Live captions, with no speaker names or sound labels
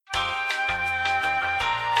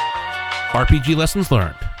RPG Lessons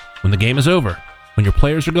Learned. When the game is over, when your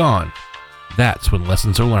players are gone, that's when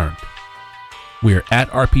lessons are learned. We are at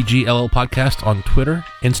RPGLL Podcast on Twitter,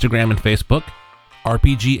 Instagram, and Facebook,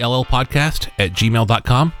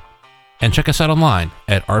 rpgllpodcast@gmail.com, and check us out online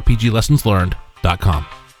at rpglessonslearned.com.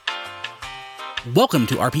 Welcome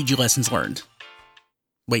to RPG Lessons Learned.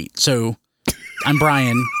 Wait, so I'm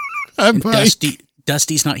Brian. I'm Mike.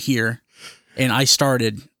 Dusty's not here, and I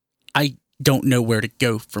don't know where to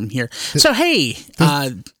go from here. So hey,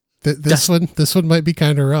 this one might be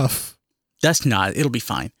kind of rough. That's not. It'll be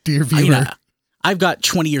fine. Dear viewer. I've got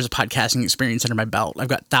 20 years of podcasting experience under my belt. I've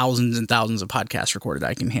got thousands and thousands of podcasts recorded.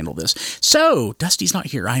 I can handle this. So Dusty's not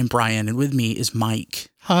here. I am Brian, and with me is Mike.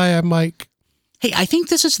 Hi, I'm Mike. Hey, I think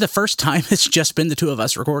this is the first time it's just been the two of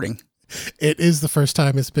us recording. It is the first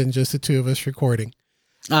time it's been just the two of us recording.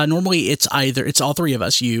 Normally it's all three of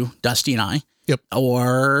us, you, Dusty, and I. Yep.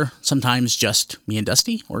 Or sometimes just me and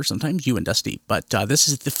Dusty, or sometimes you and Dusty. But this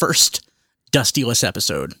is the first Dustyless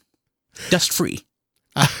episode. Dust free.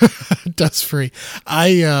 Dust free.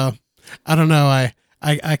 I don't know.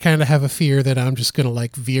 I kind of have a fear that I'm just going to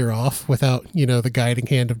veer off without, the guiding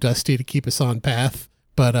hand of Dusty to keep us on path.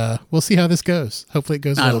 But we'll see how this goes. Hopefully it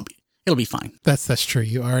goes well. It'll be fine. That's true.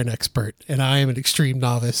 You are an expert and I am an extreme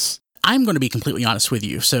novice. I'm going to be completely honest with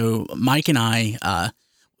you. So Mike and I,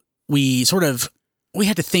 we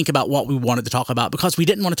had to think about what we wanted to talk about because we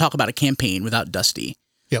didn't want to talk about a campaign without Dusty.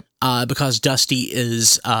 Yep. Because Dusty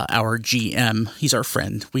is our GM. He's our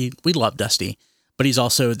friend. We love Dusty, but he's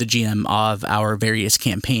also the GM of our various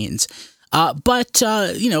campaigns. But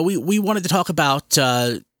we wanted to talk about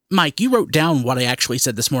Mike. You wrote down what I actually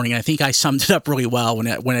said this morning. And I think I summed it up really well when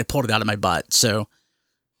I pulled it out of my butt. So.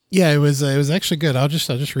 Yeah, it was actually good. I'll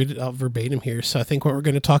just read it out verbatim here. So I think what we're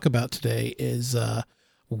going to talk about today is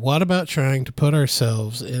what about trying to put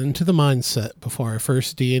ourselves into the mindset before our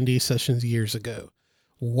first D&D sessions years ago?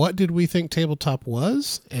 What did we think tabletop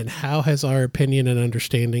was, and how has our opinion and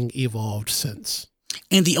understanding evolved since?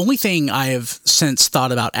 And the only thing I have since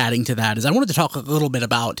thought about adding to that is I wanted to talk a little bit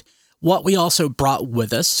about what we also brought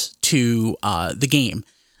with us to the game.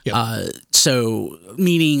 Yep. So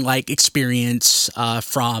meaning experience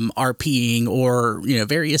from RPing or,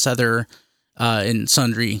 various other and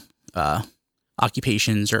sundry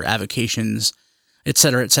occupations or avocations, et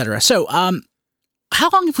cetera, et cetera. So how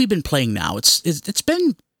long have we been playing now? It's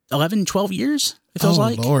been 11, 12 years, it feels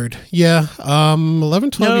like. Oh, Lord. Yeah. 11,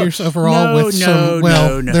 12 years overall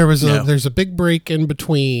there's a big break in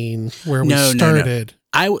between where we started.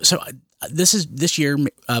 This year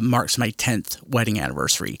marks my 10th wedding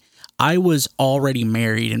anniversary. I was already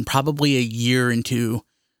married and probably a year into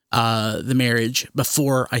the marriage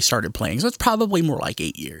before I started playing. So it's probably more like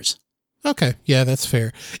 8 years. Okay. Yeah, that's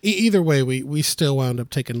fair. Either way, we still wound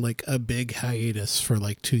up taking a big hiatus for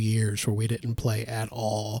 2 years where we didn't play at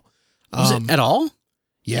all. Was it at all?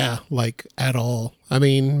 Yeah, at all. I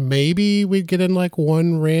mean, maybe we'd get in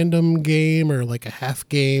one random game or a half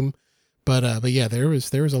game. But yeah, there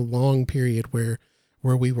was a long period where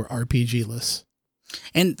we were RPG-less.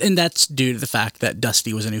 And that's due to the fact that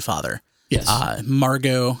Dusty was a new father. Yes.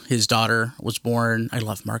 Margot, his daughter, was born. I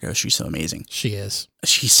love Margot. She's so amazing. She is.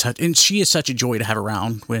 She is such a joy to have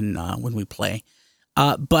around when we play.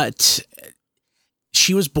 But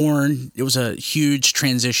she was born. It was a huge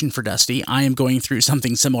transition for Dusty. I am going through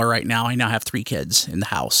something similar right now. I now have 3 kids in the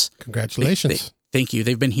house. Congratulations. Thank you.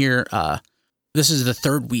 They've been here. This is the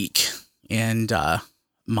 3rd week. And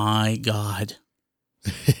my God.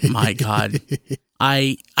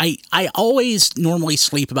 I always normally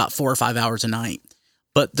sleep about 4 or 5 hours a night,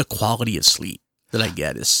 but the quality of sleep that I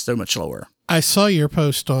get is so much lower. I saw your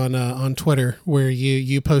post on Twitter where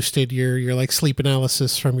you posted your sleep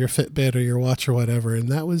analysis from your Fitbit or your watch or whatever, and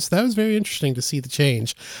that was very interesting to see the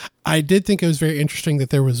change. I did think it was very interesting that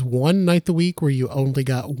there was one night the week where you only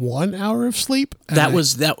got 1 hour of sleep. That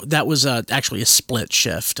was actually a split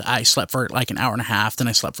shift. I slept for an hour and a half, then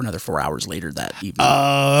I slept for another 4 hours later that evening.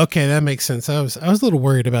 Oh, okay, that makes sense. I was a little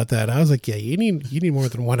worried about that. I was like, yeah, you need more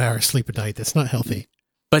than 1 hour sleep a night. That's not healthy.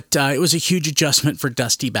 But it was a huge adjustment for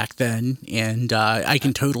Dusty back then, and I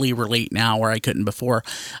can totally relate now where I couldn't before.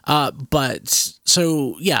 But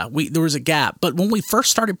so, yeah, there was a gap. But when we first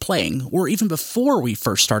started playing, or even before we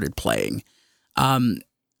first started playing,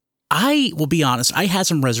 I will be honest, I had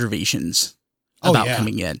some reservations about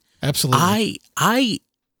coming in. Absolutely. I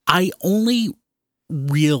only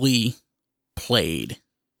really played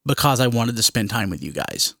because I wanted to spend time with you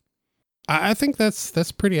guys. I think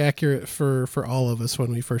that's pretty accurate for all of us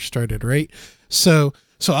when we first started, right? So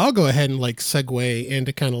I'll go ahead and segue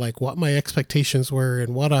into kind of what my expectations were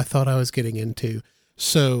and what I thought I was getting into.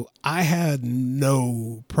 So I had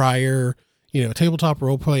no prior, tabletop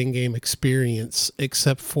role-playing game experience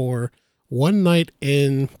except for one night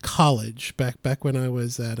in college, back when I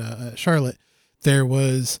was at Charlotte. There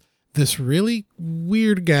was this really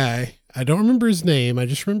weird guy. I don't remember his name. I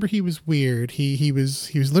just remember he was weird. He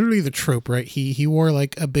was literally the trope, right? He wore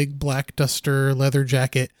like a big black duster leather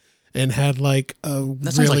jacket and had like a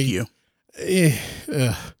that sounds like you.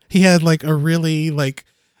 He had like a really like.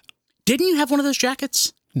 Didn't you have one of those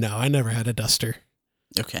jackets? No, I never had a duster.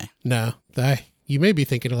 Okay. No, you may be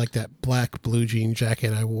thinking of like that black blue jean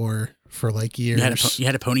jacket I wore for like years. You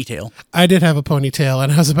had a ponytail. I did have a ponytail,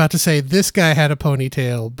 and I was about to say this guy had a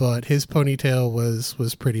ponytail, but his ponytail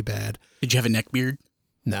was pretty bad. Did you have a neck beard?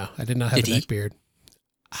 No, I did not have a neck beard.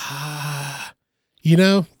 That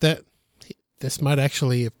this might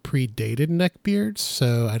actually have predated neckbeards,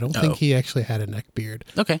 so I don't think he actually had a neckbeard.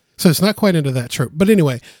 Okay. So it's not quite into that trope. But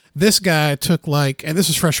anyway, this guy took and this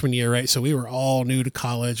was freshman year, right? So we were all new to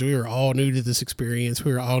college. We were all new to this experience.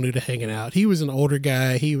 We were all new to hanging out. He was an older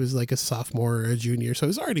guy. He was like a sophomore or a junior. So it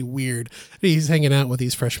was already weird that he's hanging out with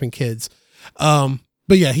these freshman kids. But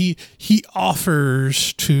yeah, he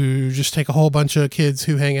offers to just take a whole bunch of kids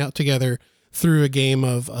who hang out together through a game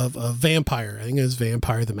of Vampire. I think it was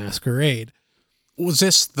Vampire the Masquerade. Was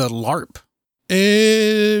this the LARP?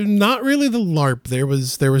 Not really the LARP. There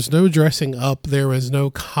was no dressing up. There was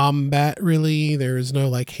no combat really. There was no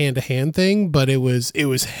like hand to hand thing, but it was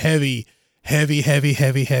heavy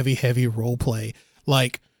role play.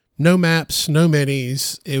 Like no maps, no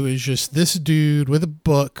minis. It was just this dude with a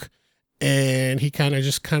book, and he kind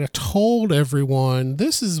of told everyone,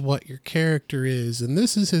 this is what your character is, and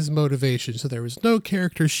this is his motivation. So there was no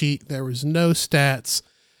character sheet. There was no stats.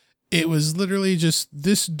 It was literally just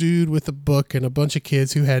this dude with a book and a bunch of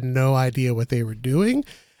kids who had no idea what they were doing.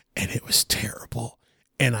 And it was terrible.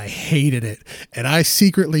 And I hated it. And I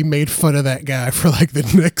secretly made fun of that guy for like the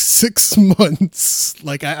next 6 months.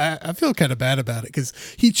 Like I feel kind of bad about it because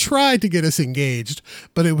he tried to get us engaged,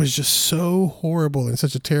 but it was just so horrible and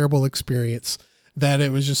such a terrible experience that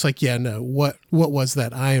it was just like, yeah, no, what was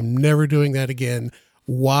that? I am never doing that again.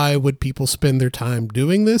 Why would people spend their time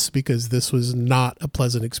doing this? Because this was not a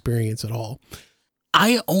pleasant experience at all.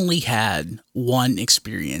 I only had one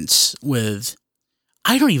experience with,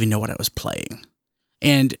 I don't even know what I was playing.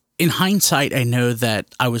 And in hindsight, I know that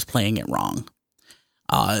I was playing it wrong.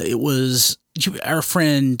 It was our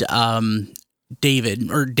friend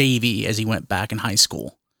David, or Davey, as he went back in high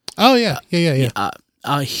school. Oh, yeah.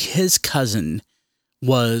 His cousin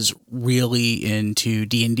was really into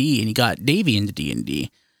D&D, and he got Davey into D&D.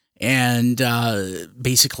 And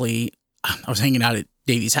basically, I was hanging out at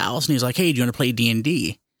Davey's house, and he was like, hey, do you want to play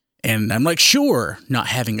D&D? And I'm like, sure, not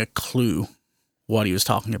having a clue what he was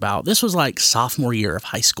talking about. This was like sophomore year of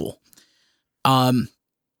high school. I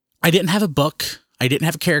didn't have a book. I didn't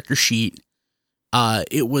have a character sheet.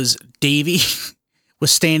 It was Davey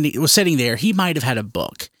was sitting there. He might have had a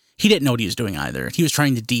book. He didn't know what he was doing either. He was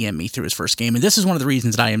trying to DM me through his first game. And this is one of the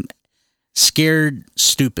reasons that I am scared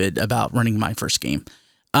stupid about running my first game.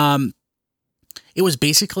 It was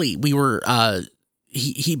basically,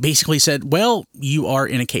 he basically said, well, you are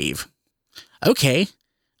in a cave. Okay.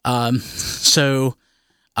 So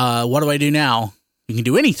what do I do now? You can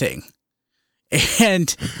do anything.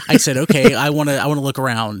 And I said, okay, I want to look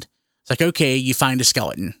around. It's like, okay, you find a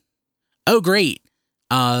skeleton. Oh, great.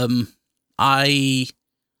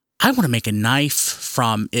 I want to make a knife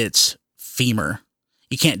from its femur.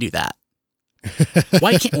 You can't do that.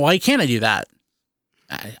 Why can't I do that?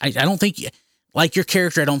 I don't think, like your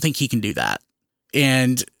character, I don't think he can do that.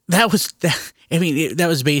 And that was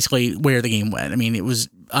basically where the game went. I mean, it was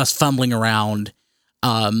us fumbling around.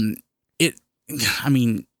 It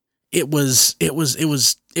was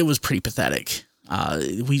pretty pathetic.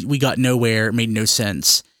 We got nowhere. It made no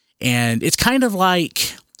sense. And it's kind of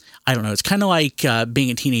like, I don't know, it's kind of like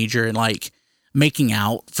being a teenager and like making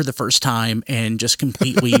out for the first time and just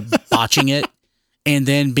completely botching it, and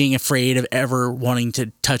then being afraid of ever wanting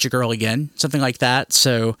to touch a girl again, something like that.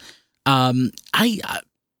 So that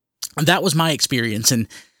was my experience, and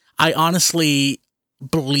I honestly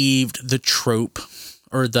believed the trope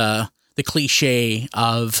or the cliche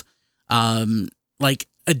of like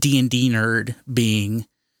a D&D nerd being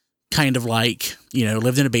kind of like,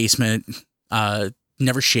 lived in a basement,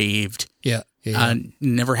 never shaved,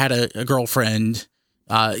 never had a girlfriend,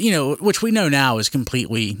 which we know now is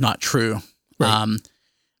completely not true. Right.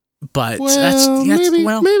 But Well, that's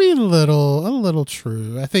maybe a little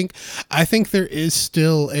true. I think there is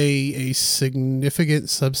still a significant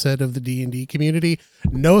subset of the D&D community.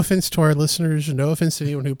 No offense to our listeners, no offense to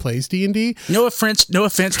anyone who plays D&D. No offense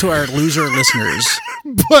to our loser listeners.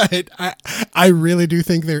 But I really do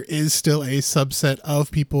think there is still a subset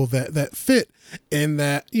of people that fit in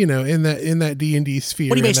that, in that D&D sphere.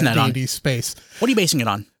 What are you basing that on? D&D space. What are you basing it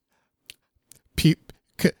on?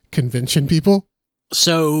 Convention people.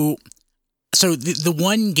 So the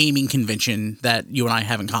one gaming convention that you and I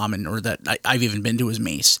have in common, or that I've even been to, is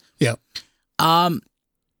Mace. Yeah.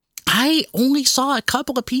 I only saw a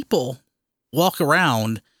couple of people walk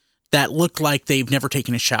around that looked like they've never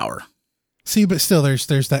taken a shower. See, but still, there's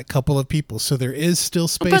that couple of people, so there is still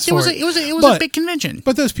space but for it was a big convention.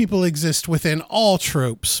 But those people exist within all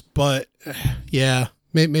tropes. But yeah,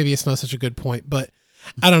 maybe it's not such a good point. But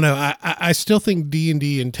I don't know. I still think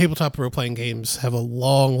D&D and tabletop role-playing games have a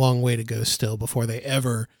long, long way to go still before they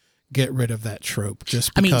ever get id of that trope.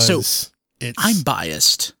 Just because I'm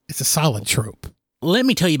biased. It's a solid trope. Let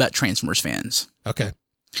me tell you about Transformers fans. Okay.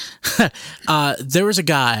 There was a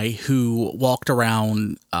guy who walked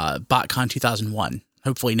around BotCon 2001.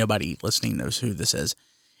 Hopefully nobody listening knows who this is.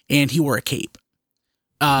 And he wore a cape.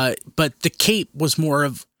 But the cape was more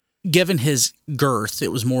of, given his girth,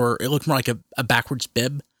 it looked more like a backwards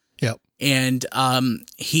bib. Yep. And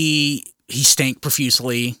he stank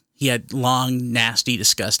profusely. He had long, nasty,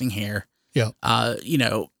 disgusting hair. Yep.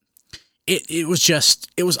 It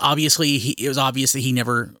was obvious that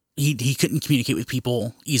he couldn't communicate with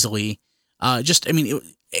people easily.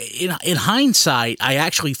 In hindsight, I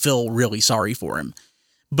actually feel really sorry for him.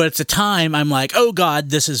 But at the time, I'm like, oh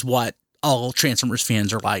God, this is what all Transformers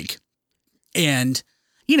fans are like. And,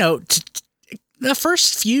 the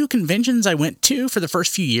first few conventions I went to for the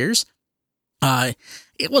first few years,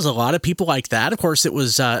 it was a lot of people like that. Of course, it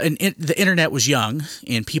was, the internet was young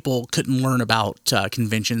and people couldn't learn about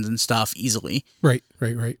conventions and stuff easily. Right.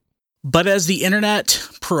 But as the internet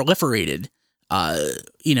proliferated,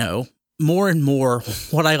 more and more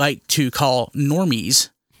what I like to call normies,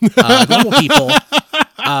 normal people,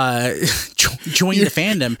 joined the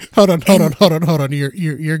fandom. Hold on.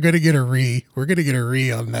 You're gonna get a re. We're gonna get a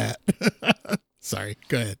re on that. Sorry.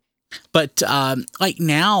 Go ahead. But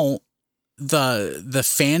now, the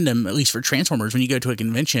fandom, at least for Transformers, when you go to a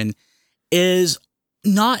convention, is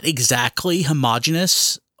not exactly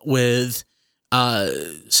homogenous with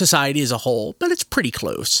society as a whole, but it's pretty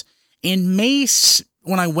close. In Mace,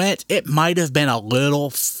 when I went, it might have been a little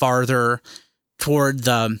farther toward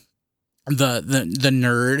the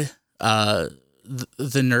nerd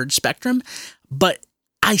the nerd spectrum, but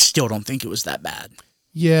I still don't think it was that bad.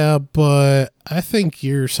 Yeah, but I think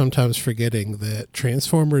you're sometimes forgetting that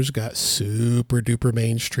Transformers got super duper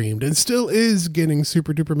mainstreamed and still is getting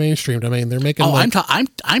super duper mainstreamed. I mean, they're making. Oh,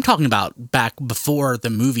 I'm talking about back before the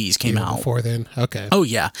movies came out. Before then, okay. Oh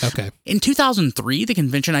yeah, okay. In 2003, the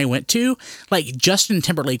convention I went to, Justin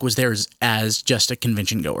Timberlake was there as just a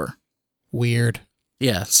convention goer. Weird.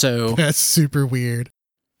 Yeah, so that's super weird.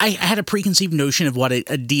 I had a preconceived notion of what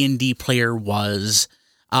a D&D player was.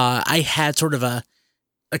 I had sort of a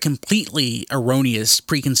completely erroneous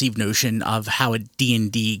preconceived notion of how a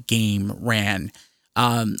D&D game ran.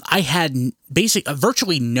 I had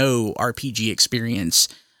virtually no RPG experience.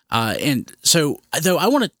 And so, though I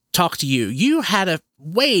want to talk to you, you had a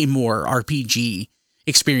way more RPG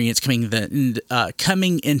experience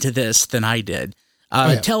coming into this than I did.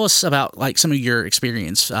 Tell us about some of your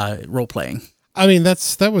experience role-playing. I mean,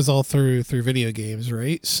 that was all through video games,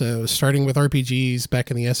 right? So starting with RPGs back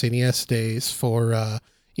in the SNES days for,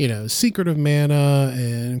 Secret of Mana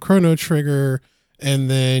and Chrono Trigger. And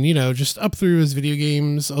then, just up through as video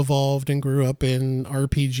games evolved and grew up in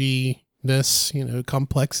RPG-ness,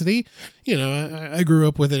 complexity. I grew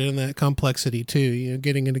up with it in that complexity too,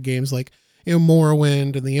 getting into games like,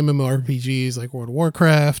 Morrowind and the MMORPGs like World of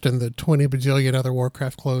Warcraft and the 20 bajillion other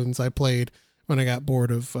Warcraft clones I played when I got bored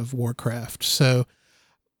of Warcraft. So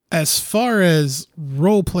as far as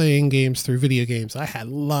role-playing games through video games, I had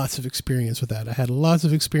lots of experience with that. I had lots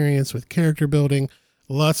of experience with character building,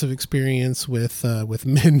 lots of experience with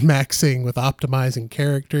min-maxing, with optimizing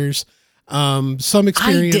characters. Some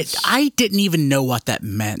experience. I didn't even know what that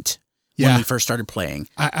meant. When we first started playing.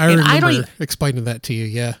 I remember explaining that to you,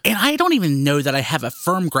 yeah. And I don't even know that I have a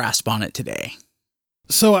firm grasp on it today.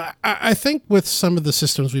 So I think with some of the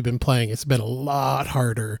systems we've been playing, it's been a lot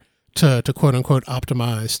harder to quote-unquote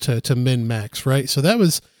optimize, to min-max, right? So that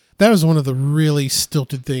was one of the really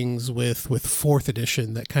stilted things with 4th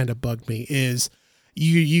edition that kind of bugged me, is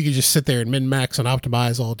you could just sit there and min-max and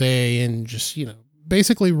optimize all day and just,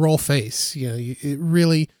 basically roll face. It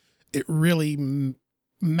really it really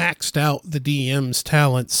maxed out the DM's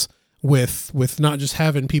talents with not just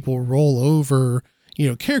having people roll over,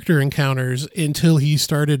 character encounters until he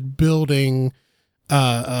started building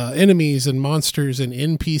enemies and monsters and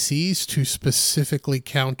NPCs to specifically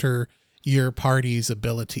counter your party's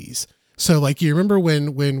abilities. So like, you remember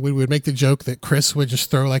when we would make the joke that Chris would just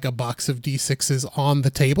throw like a box of D6s on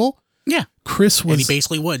the table? Yeah. And he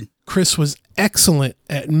basically would. Chris was excellent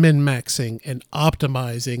at min-maxing and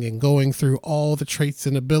optimizing and going through all the traits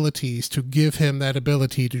and abilities to give him that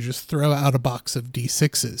ability to just throw out a box of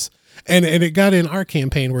D6s. And it got in our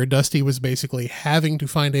campaign where Dusty was basically having to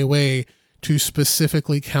find a way to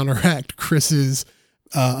specifically counteract Chris's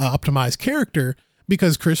optimized character,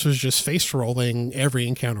 because Chris was just face rolling every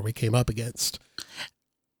encounter we came up against.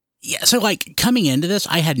 Yeah, so like coming into this,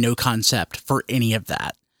 I had no concept for any of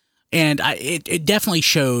that. And it definitely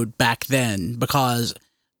showed back then, because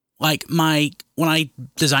like when I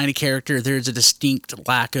design a character, there's a distinct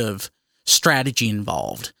lack of strategy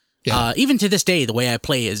involved. Yeah. Even to this day, the way I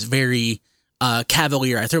play is very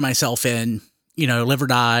cavalier. I throw myself in, live or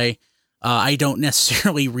die. I don't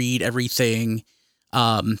necessarily read everything.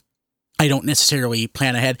 I don't necessarily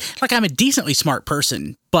plan ahead. Like, I'm a decently smart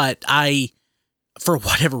person, but for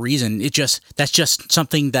whatever reason, that's just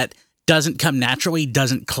something that doesn't come naturally,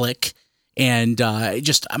 doesn't click. And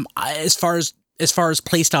as far as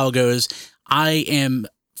playstyle goes, I am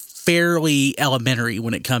fairly elementary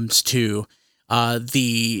when it comes to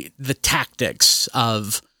the tactics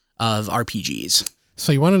of RPGs.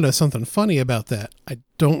 So you want to know something funny about that? I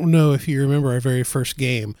don't know if you remember our very first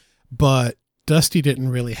game, but Dusty didn't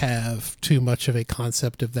really have too much of a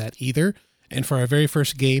concept of that either. And for our very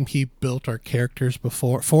first game, he built our characters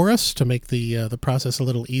for us to make the process a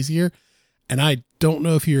little easier. And I don't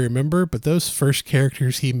know if you remember, but those first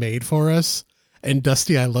characters he made for us, and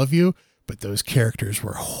Dusty, I love you, but those characters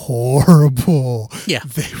were horrible. Yeah.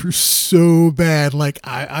 They were so bad. Like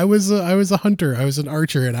I was a hunter, I was an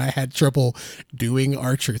archer, and I had trouble doing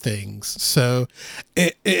archer things. So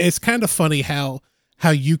it's kind of funny how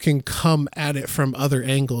you can come at it from other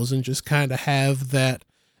angles and just kind of have that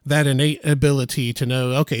innate ability to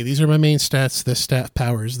know, okay, these are my main stats. This stat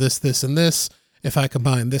powers this, and this. If I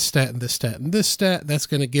combine this stat and this stat and this stat, that's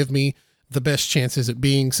going to give me the best chances at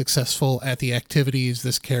being successful at the activities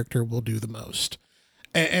this character will do the most.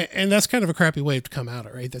 And that's kind of a crappy way to come out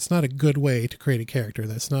of it, right? That's not a good way to create a character.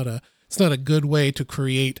 It's not a good way to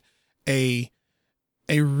create a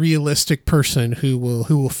realistic person who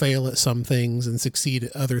will fail at some things and succeed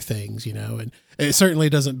at other things, and it certainly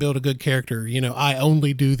doesn't build a good character. I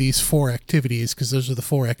only do these 4 activities because those are the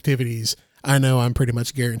 4 activities I know I'm pretty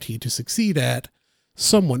much guaranteed to succeed at.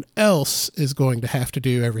 Someone else is going to have to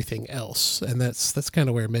do everything else. And that's kind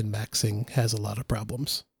of where min-maxing has a lot of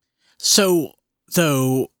problems. So,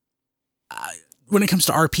 though, when it comes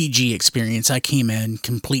to RPG experience, I came in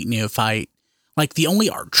complete neophyte. Like, the only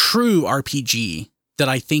true RPG that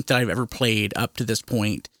I think that I've ever played up to this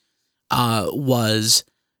point was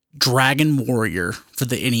Dragon Warrior for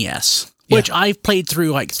the NES, which I've played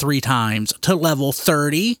through like 3 times to level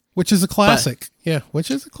 30. Which is a classic.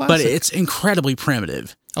 Which is a classic. But it's incredibly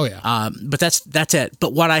primitive. Oh, yeah. But that's it.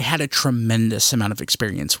 But what I had a tremendous amount of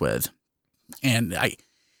experience with, and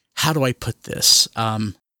how do I put this?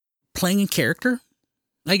 Playing a character,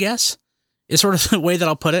 I guess, is sort of the way that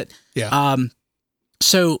I'll put it. Yeah.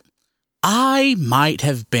 So I might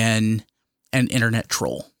have been an internet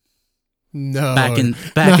troll. No. Back in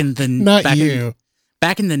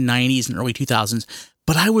the 90s and early 2000s,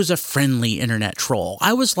 but I was a friendly internet troll.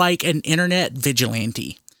 I was like an internet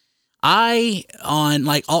vigilante. On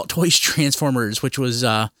like Alt Toys Transformers, which was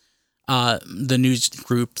the news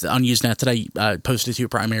group on Usenet that I posted to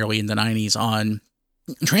primarily in the 90s on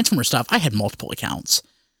Transformer stuff, I had multiple accounts.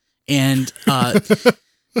 And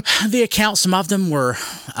the accounts, some of them were,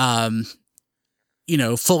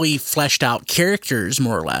 fully fleshed out characters,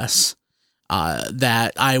 more or less,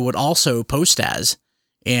 that I would also post as.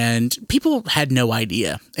 And people had no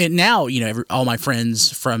idea. And now, all my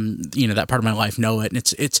friends from, that part of my life know it. And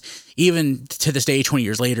it's even to this day, 20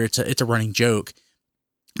 years later, it's a running joke.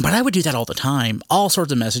 But I would do that all the time. All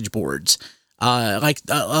sorts of message boards, like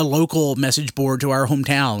a local message board to our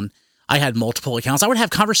hometown. I had multiple accounts. I would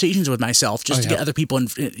have conversations with myself just to get other people,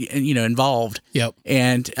 involved. Yep.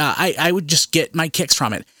 And I would just get my kicks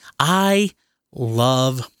from it. I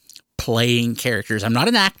love playing characters. I'm not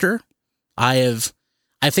an actor.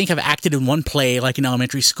 I think I've acted in one play like in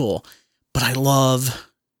elementary school, but I love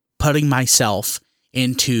putting myself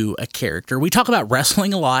into a character. We talk about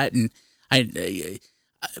wrestling a lot,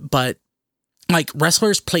 but like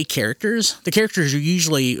wrestlers play characters. The characters are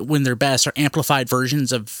usually, when they're best, are amplified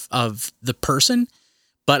versions of the person.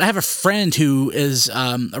 But I have a friend who is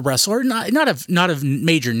a wrestler, not of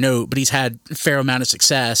major note, but he's had a fair amount of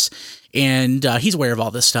success, and he's aware of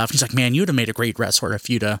all this stuff. He's like, man, you'd have made a great wrestler if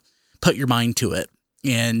you'd put your mind to it.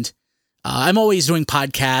 And I'm always doing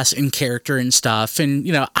podcasts and character and stuff, and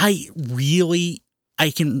I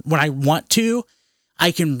can, when I want to,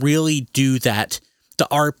 I can really do that, the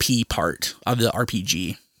RP part of the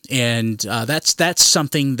RPG. And that's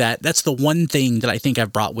something that's the one thing that I think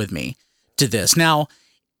I've brought with me to this. Now,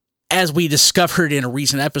 as we discovered in a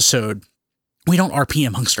recent episode, we don't RP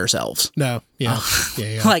amongst ourselves. No. Yeah.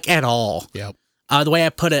 Like at all. Yep. The way I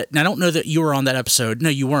put it, and I don't know that you were on that episode. No,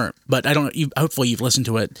 you weren't, but hopefully you've listened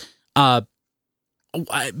to it.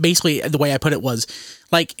 Basically, the way I put it was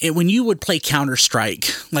like when you would play Counter-Strike,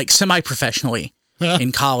 like semi-professionally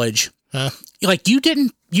in college, like you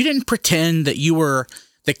didn't pretend that you were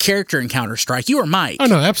the character in Counter-Strike. You were Mike. Oh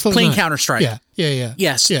no, absolutely playing not. Counter-Strike. Yeah.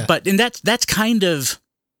 Yes, yeah. But and that's kind of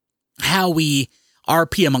how we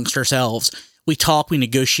RP amongst ourselves. We talk, we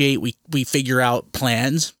negotiate, we figure out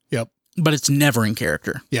plans. Yep. But it's never in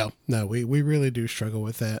character. Yeah. No, we really do struggle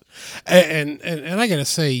with that. And I gotta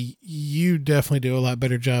say, you definitely do a lot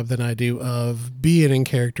better job than I do of being in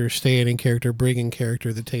character, staying in character, bringing character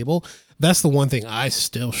to the table. That's the one thing I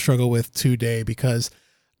still struggle with today, because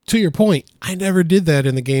to your point, I never did that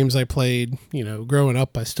in the games I played, growing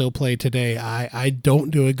up. I still play today. I don't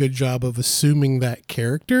do a good job of assuming that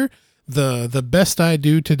character. The best I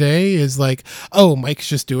do today is like, oh, Mike's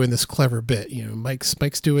just doing this clever bit.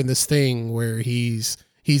 Mike's doing this thing where he's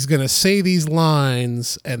going to say these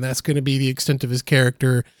lines, and that's going to be the extent of his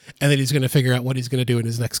character, and then he's going to figure out what he's going to do in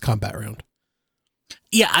his next combat round.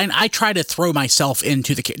 Yeah, and I try to throw myself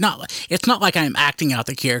into the character. It's not like I'm acting out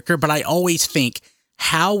the character, but I always think,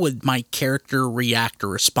 how would my character react or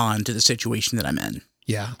respond to the situation that I'm in?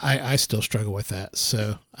 Yeah, I still struggle with that.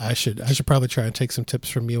 So I should probably try and take some tips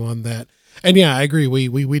from you on that. And yeah, I agree.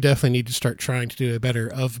 We definitely need to start trying to do a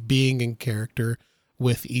better of being in character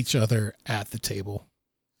with each other at the table.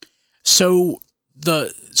 So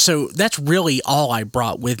that's really all I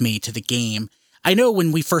brought with me to the game. I know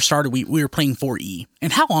when we first started, we were playing 4E.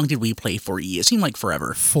 And how long did we play 4E? It seemed like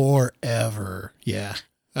forever. Forever. Yeah.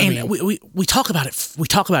 I mean, we talk about it. We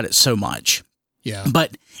talk about it so much. Yeah.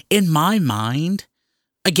 But in my mind,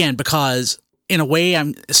 again, because in a way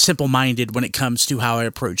I'm simple-minded when it comes to how I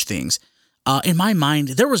approach things. In my mind,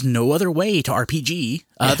 there was no other way to RPG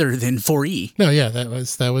other than 4E. No, yeah, that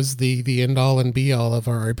was the end all and be all of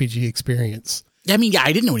our RPG experience. I mean, yeah,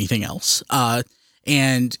 I didn't know anything else.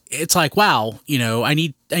 And it's like, wow, I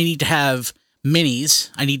need to have minis.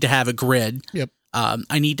 I need to have a grid. Yep.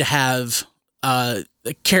 I need to have a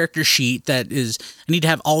character sheet I need to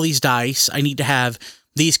have all these dice. I need to have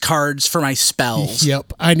these cards for my spells.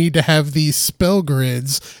 Yep. I need to have these spell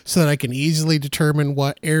grids so that I can easily determine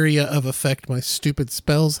what area of effect my stupid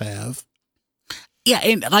spells have. Yeah,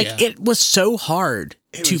 and it was so hard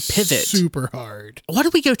to pivot. Super hard. What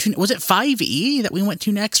did we go to? Was it 5e that we went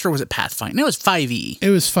to next, or was it Pathfinder? No, it was 5e. It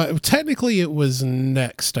was technically it was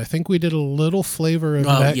next. I think we did a little flavor of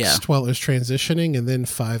next while it was transitioning, and then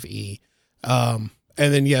 5e.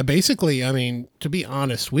 And then, yeah, basically, I mean, to be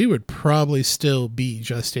honest, we would probably still be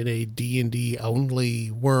just in a D&D only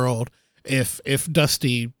world if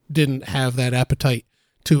Dusty didn't have that appetite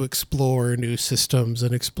to explore new systems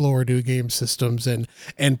and explore new game systems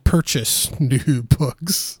and purchase new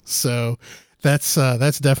books. So that's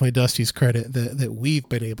definitely Dusty's credit that we've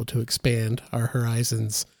been able to expand our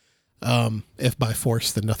horizons, if by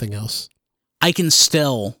force than nothing else. I can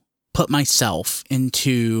still put myself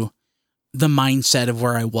into the mindset of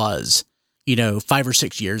where I was, 5 or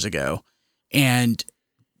 6 years ago. And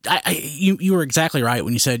you were exactly right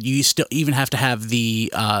when you said you still even have to have the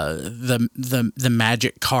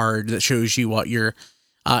magic card that shows you what your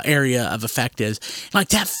area of effect is. Like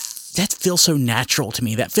that feels so natural to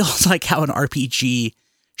me. That feels like how an RPG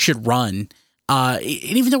should run. And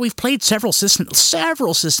even though we've played several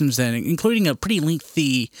systems then, including a pretty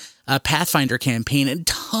lengthy Pathfinder campaign and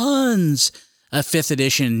tons of 5th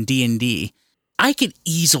edition D&D, I could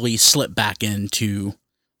easily slip back into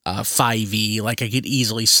 5e. Like I could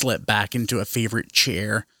easily slip back into a favorite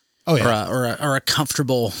chair, or a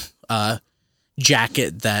comfortable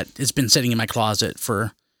jacket that has been sitting in my closet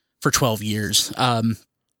for 12 years.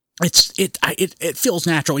 It feels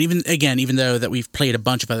natural, even though that we've played a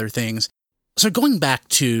bunch of other things. So going back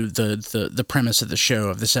to the premise of the show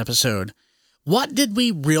of this episode, what did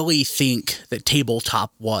we really think that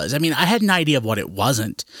tabletop was? I mean, I had an idea of what it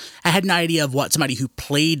wasn't. I had an idea of what somebody who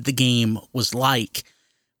played the game was like.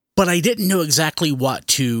 but I didn't know exactly what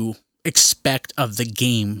to expect of the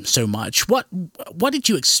game so much. What did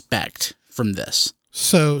you expect from this?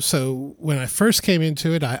 So when I first came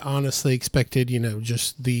into it, I honestly expected,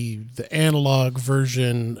 just the analog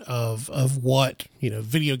version of what,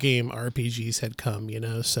 video game RPGs had come,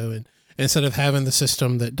 so instead of having the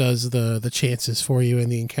system that does the chances for you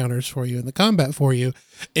and the encounters for you and the combat for you,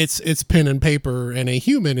 it's pen and paper and a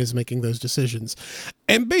human is making those decisions.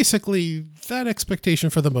 And basically that expectation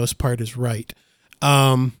for the most part is right.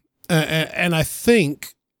 And I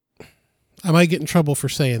think I might get in trouble for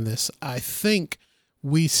saying this. I think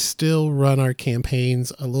we still run our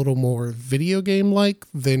campaigns a little more video game-like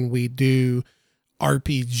than we do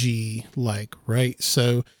RPG-like, right?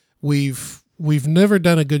 So we've never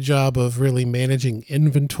done a good job of really managing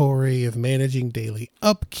inventory, of managing daily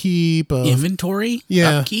upkeep. Inventory?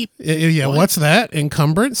 Yeah. Upkeep? Yeah. What's that?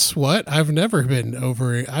 Encumbrance? What? I've never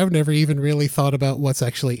even really thought about what's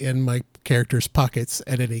actually in my character's pockets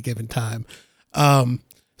at any given time.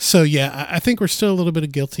 So yeah, I think we're still a little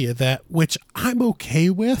bit guilty of that, which I'm okay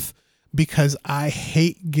with because I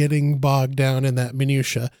hate getting bogged down in that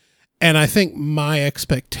minutia. And I think my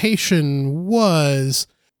expectation was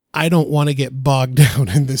I don't want to get bogged down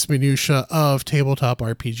in this minutia of tabletop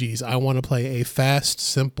RPGs. I want to play a fast,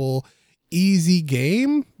 simple, easy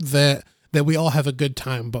game that we all have a good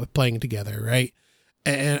time playing together, right?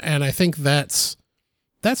 And I think that's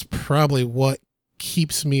probably what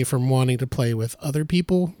keeps me from wanting to play with other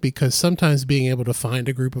people, because sometimes being able to find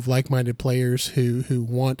a group of like-minded players who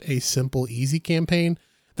want a simple, easy campaign,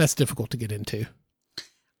 that's difficult to get into.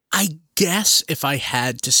 I guess if I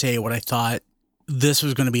had to say what I thought this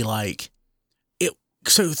was going to be like,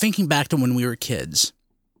 so thinking back to when we were kids,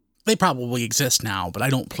 they probably exist now, but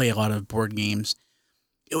I don't play a lot of board games.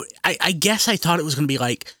 I guess I thought it was going to be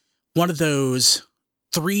like one of those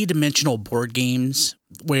 3-dimensional board games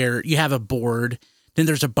where you have a board, then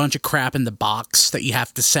there's a bunch of crap in the box that you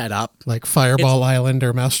have to set up. Like Fireball Island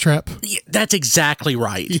or Mousetrap? Yeah, that's exactly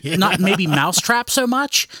right. Yeah. Not maybe Mousetrap so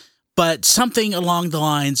much, but something along the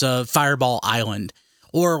lines of Fireball Island.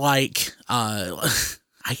 Or like, I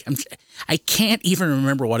can't even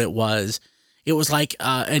remember what it was. It was like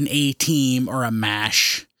an A-Team or a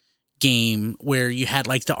MASH game where you had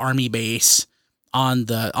like the army base on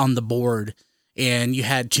the board, and you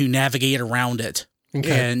had to navigate around it.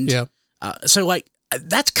 Okay. And yeah. So like,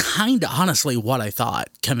 that's kind of honestly what I thought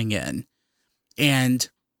coming in. And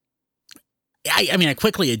I mean, I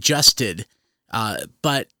quickly adjusted,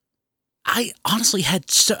 but I honestly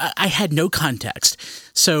I had no context.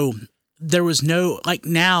 So there was no, like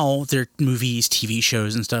now there are movies, TV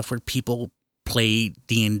shows and stuff where people play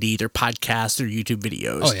D&D, their podcasts, their YouTube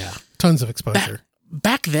videos. Oh yeah. Tons of exposure.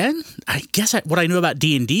 Back then, I guess what I knew about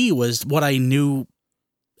D&D was what I knew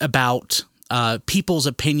about people's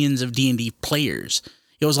opinions of D&D players.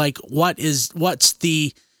 It was like, what's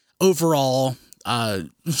the overall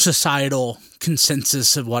societal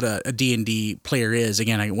consensus of what a D&D player is?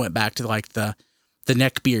 Again, I went back to like the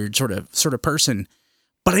neckbeard sort of person,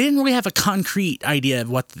 but I didn't really have a concrete idea of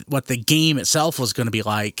what the game itself was going to be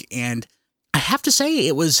like. And I have to say,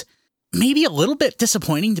 it was maybe a little bit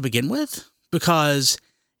disappointing to begin with, because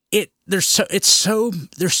there's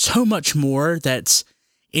so much more that's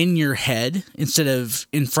in your head instead of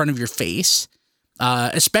in front of your face.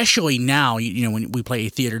 Especially now, when we play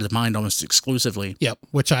Theater of the Mind almost exclusively. Yep,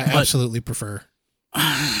 which I absolutely prefer.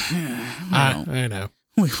 I know.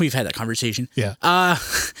 We've had that conversation. Yeah.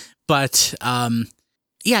 But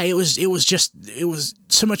yeah, it was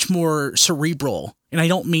so much more cerebral, and I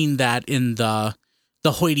don't mean that in the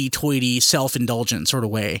hoity-toity, self-indulgent sort of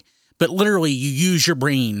way, but literally you use your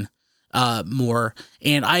brain more,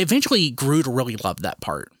 and I eventually grew to really love that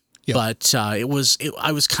part. Yep. But I was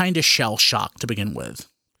kind of shell-shocked to begin with.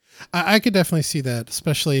 I could definitely see that,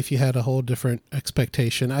 especially if you had a whole different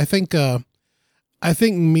expectation. I think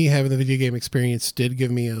me having the video game experience did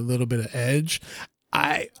give me a little bit of edge.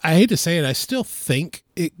 I hate to say it, I still think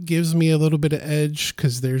it gives me a little bit of edge,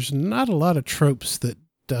 because there's not a lot of tropes that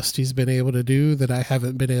Dusty's been able to do that I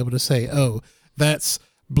haven't been able to say, oh, that's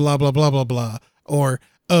blah, blah, blah, blah, blah, or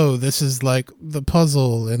oh, this is like the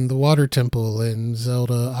puzzle and the water temple and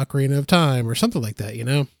Zelda Ocarina of Time or something like that,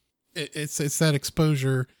 It's that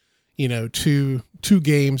exposure, to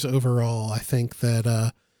games overall. I think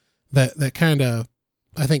that kind of,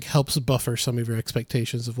 I think, helps buffer some of your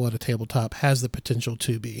expectations of what a tabletop has the potential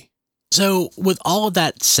to be. So with all of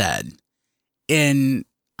that said, in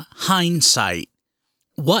hindsight,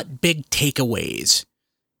 what big takeaways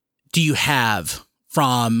do you have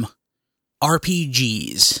from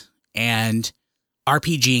RPGs and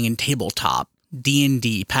RPGing and tabletop,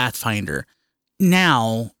 D&D, Pathfinder,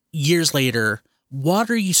 now years later, what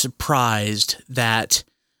are you surprised that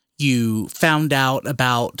you found out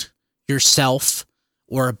about yourself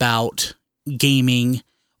or about gaming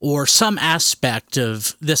or some aspect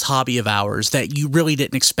of this hobby of ours that you really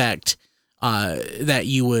didn't expect that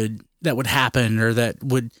would happen or that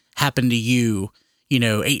would happen to you,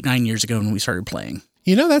 8-9 years ago when we started playing?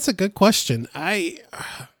 That's a good question.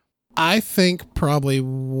 I think probably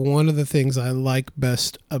one of the things I like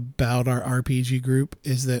best about our RPG group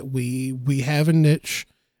is that we have a niche,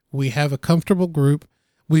 we have a comfortable group.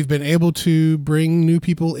 We've been able to bring new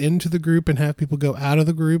people into the group and have people go out of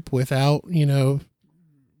the group without, a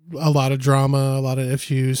lot of drama, a lot of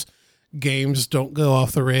issues. Games don't go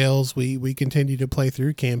off the rails. We continue to play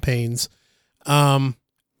through campaigns.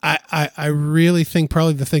 I really think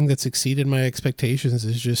probably the thing that's exceeded my expectations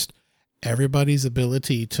is just everybody's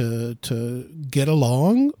ability to get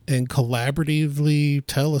along and collaboratively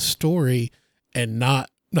tell a story and not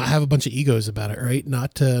have a bunch of egos about it, right?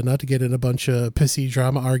 Not to get in a bunch of pissy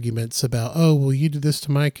drama arguments about, oh, well, you did this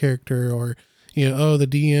to my character, or, oh, the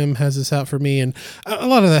DM has this out for me. And a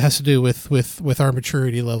lot of that has to do with our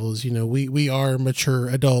maturity levels. We are mature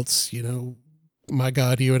adults, my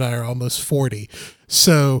God, you and I are almost 40.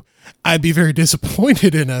 So I'd be very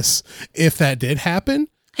disappointed in us if that did happen.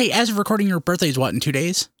 Hey, as of recording, your birthday is what, in 2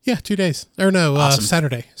 days? Yeah, 2 days. Or no, awesome.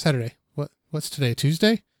 Saturday. What's today?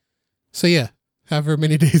 Tuesday? So yeah, however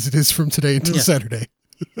many days it is from today until Saturday.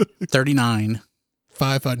 39.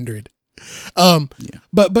 500.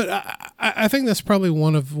 But I think that's probably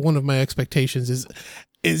one of my expectations is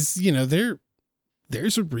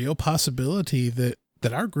there's a real possibility that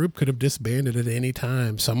our group could have disbanded at any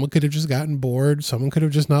time. Someone could have just gotten bored. Someone could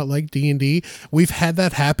have just not liked D&D. We've had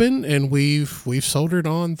that happen, and we've soldiered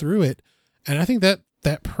on through it. And I think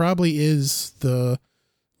that probably is the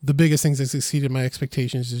biggest things that's exceeded my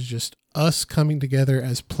expectations is just us coming together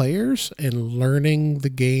as players and learning the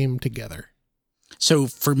game together. So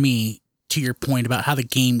for me, to your point about how the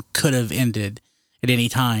game could have ended at any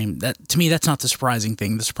time, that to me, that's not the surprising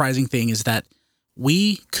thing. The surprising thing is that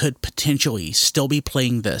we could potentially still be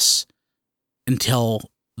playing this until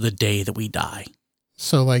the day that we die.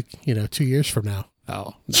 So 2 years from now.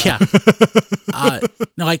 Oh, no. Yeah.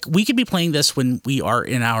 No, we could be playing this when we are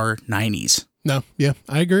in our 90s. No. Yeah,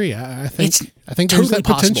 I agree. I think totally there's that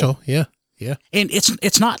potential. Possible. Yeah. Yeah. And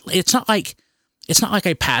it's not like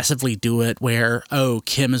I passively do it where, oh,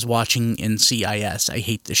 Kim is watching NCIS. I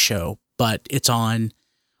hate this show, but it's on.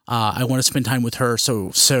 I want to spend time with her,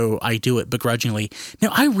 so I do it begrudgingly. No,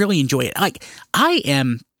 I really enjoy it. I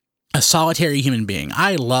am a solitary human being.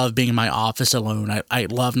 I love being in my office alone. I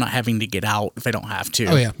love not having to get out if I don't have to.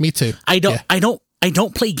 Oh yeah, me too. I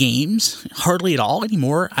don't play games hardly at all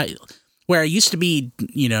anymore. Where I used to be,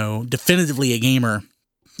 definitively a gamer.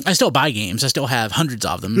 I still buy games. I still have hundreds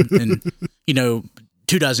of them and 24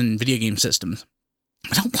 video game systems.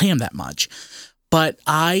 I don't play them that much, but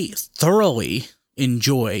I thoroughly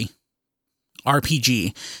enjoy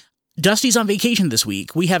RPG. Dusty's on vacation this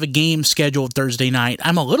week. We have a game scheduled Thursday night.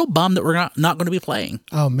 I'm a little bummed that we're not going to be playing.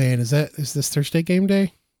 Oh man, is this Thursday game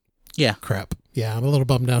day? Yeah. Crap. Yeah, I'm a little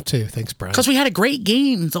bummed now too. Thanks, Brian. Because we had a great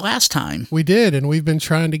game the last time. We did, and we've been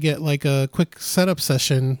trying to get a quick setup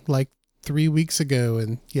session 3 weeks ago,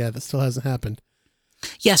 and yeah, that still hasn't happened.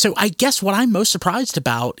 Yeah, so I guess what I'm most surprised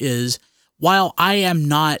about is while I am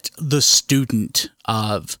not the student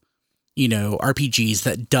of RPGs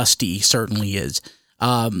that Dusty certainly is,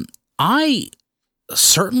 I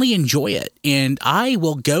certainly enjoy it, and I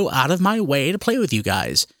will go out of my way to play with you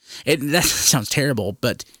guys. That sounds terrible,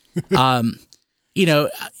 but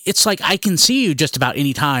it's like I can see you just about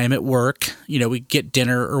any time at work. We get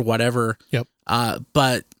dinner or whatever. Yep.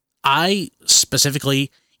 But I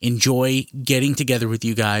specifically enjoy getting together with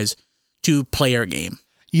you guys to play our game.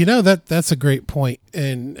 That's a great point.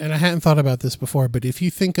 And I hadn't thought about this before, but if you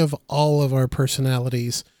think of all of our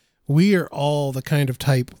personalities, we are all the kind of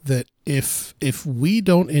type that if we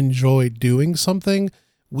don't enjoy doing something,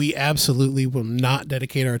 we absolutely will not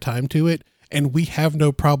dedicate our time to it. And we have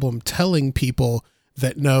no problem telling people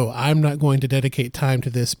that, no, I'm not going to dedicate time to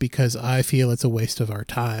this because I feel it's a waste of our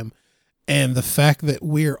time. And the fact that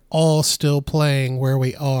we're all still playing where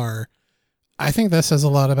we are, I think that says a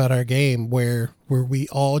lot about our game, where we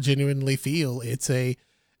all genuinely feel it's a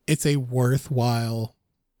worthwhile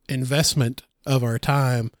investment of our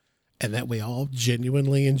time, and that we all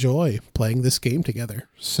genuinely enjoy playing this game together.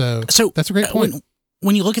 So that's a great point.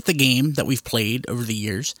 When you look at the game that we've played over the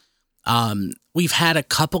years, we've had a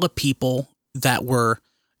couple of people that were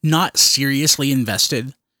not seriously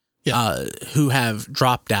invested, who have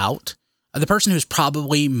dropped out. The person who's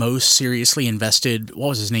probably most seriously invested, what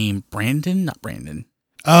was his name? Brandon? Not Brandon.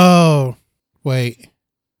 Oh, wait.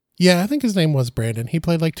 Yeah, I think his name was Brandon. He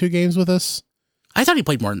played like 2 games with us. I thought he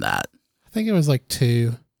played more than that. I think it was like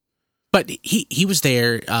 2. But he was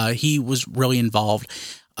there. He was really involved.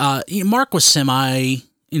 Mark was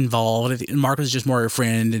semi-involved. Mark was just more a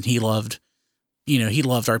friend, and he loved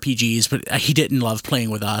RPGs, but he didn't love playing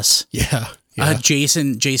with us. Yeah.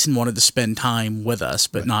 Jason wanted to spend time with us,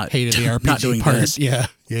 but not hated the RPG not doing part. this. Yeah.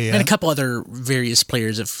 And a couple other various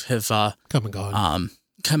players have come and gone.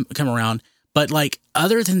 Come around. But like,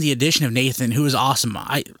 other than the addition of Nathan, who is awesome,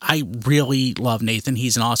 I really love Nathan.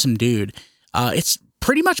 He's an awesome dude. It's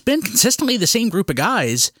pretty much been consistently the same group of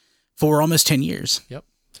guys for almost 10 years. Yep.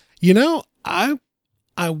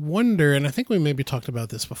 I wonder, and I think we maybe talked about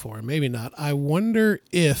this before, maybe not. I wonder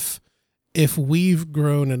if we've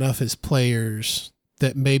grown enough as players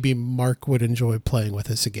that maybe Mark would enjoy playing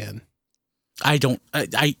with us again.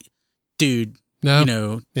 Dude,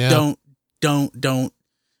 no. Don't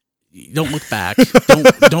look back.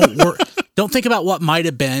 Don't think about what might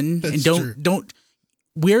have been. That's and true.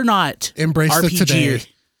 We're not Embrace the today.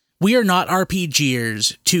 We are not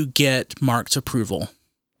RPGers to get Mark's approval.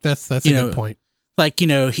 That's a good point. Like,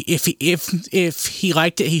 if he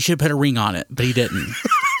liked it, he should put a ring on it, but he didn't.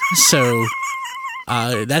 So,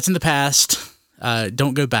 that's in the past.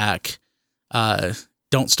 Don't go back.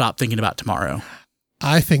 Don't stop thinking about tomorrow.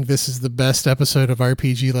 I think this is the best episode of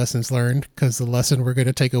RPG Lessons Learned, because the lesson we're going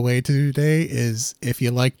to take away today is, if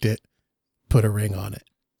you liked it, put a ring on it.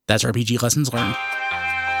 That's RPG Lessons Learned.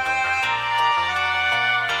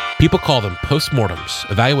 People call them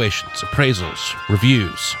postmortems, evaluations, appraisals,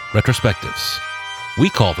 reviews, retrospectives. We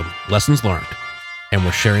call them lessons learned, and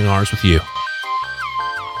we're sharing ours with you.